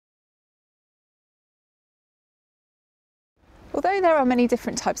Although there are many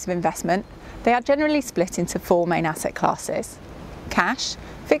different types of investment, they are generally split into four main asset classes: cash,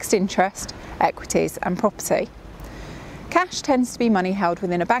 fixed interest, equities and property. Cash tends to be money held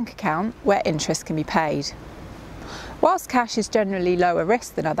within a bank account where interest can be paid. Whilst cash is generally lower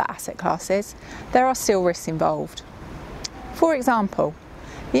risk than other asset classes, there are still risks involved. For example,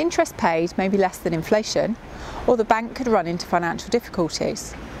 the interest paid may be less than inflation, or the bank could run into financial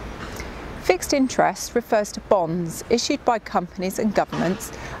difficulties. Fixed interest refers to bonds issued by companies and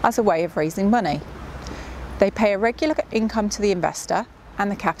governments as a way of raising money. They pay a regular income to the investor,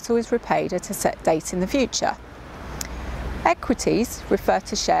 and the capital is repaid at a set date in the future. Equities refer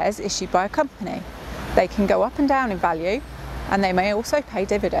to shares issued by a company. They can go up and down in value, and they may also pay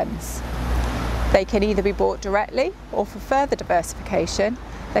dividends. They can either be bought directly, or for further diversification,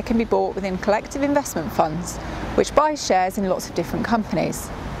 they can be bought within collective investment funds, which buy shares in lots of different companies.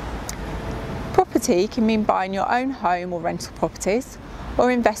 Property can mean buying your own home or rental properties,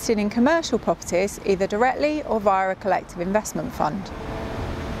 or investing in commercial properties either directly or via a collective investment fund.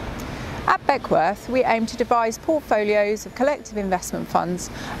 At Beckworth, we aim to devise portfolios of collective investment funds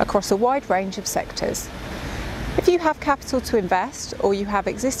across a wide range of sectors. If you have capital to invest, or you have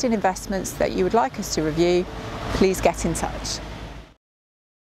existing investments that you would like us to review, please get in touch.